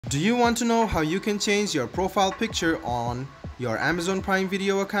Do you want to know how you can change your profile picture on your Amazon Prime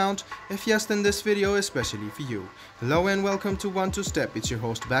Video account? If yes, then this video is especially for you. Hello and welcome to 1-2-Step. It's your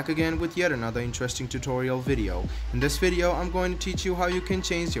host back again with yet another interesting tutorial video. In this video, I'm going to teach you how you can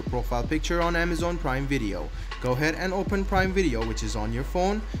change your profile picture on Amazon Prime Video. Go ahead and open Prime Video, which is on your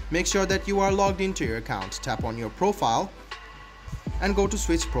phone. Make sure that you are logged into your account. Tap on your profile and go to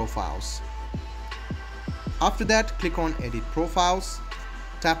Switch Profiles. After that, click on Edit Profiles.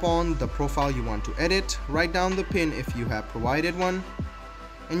 Tap on the profile you want to edit, write down the pin if you have provided one,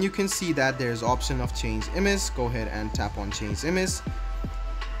 and you can see that there's option of change image. Go ahead and tap on change image.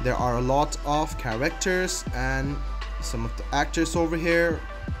 There are a lot of characters and some of the actors over here.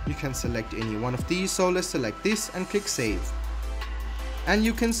 You can select any one of these, so let's select this and click save. And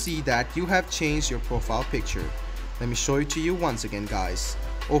you can see that you have changed your profile picture. Let me show it to you once again, guys.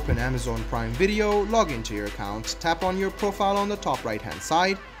 Open Amazon Prime Video, log into your account, tap on your profile on the top right hand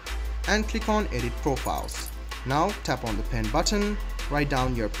side and click on Edit Profiles. Now tap on the pen button, write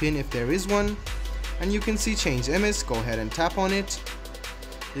down your pin if there is one, and you can see change image. Go ahead and tap on it.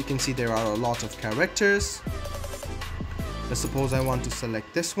 You can see there are a lot of characters. Let's suppose I want to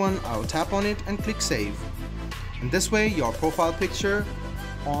select this one. I'll tap on it and click save. And this way your profile picture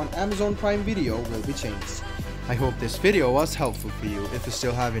on Amazon Prime Video will be changed. I hope this video was helpful for you. If you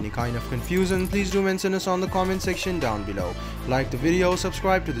still have any kind of confusion, please do mention us on the comment section down below. Like the video,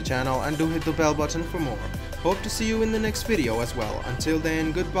 subscribe to the channel, and do hit the bell button for more. Hope to see you in the next video as well. Until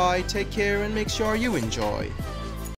then, goodbye, take care, and make sure you enjoy.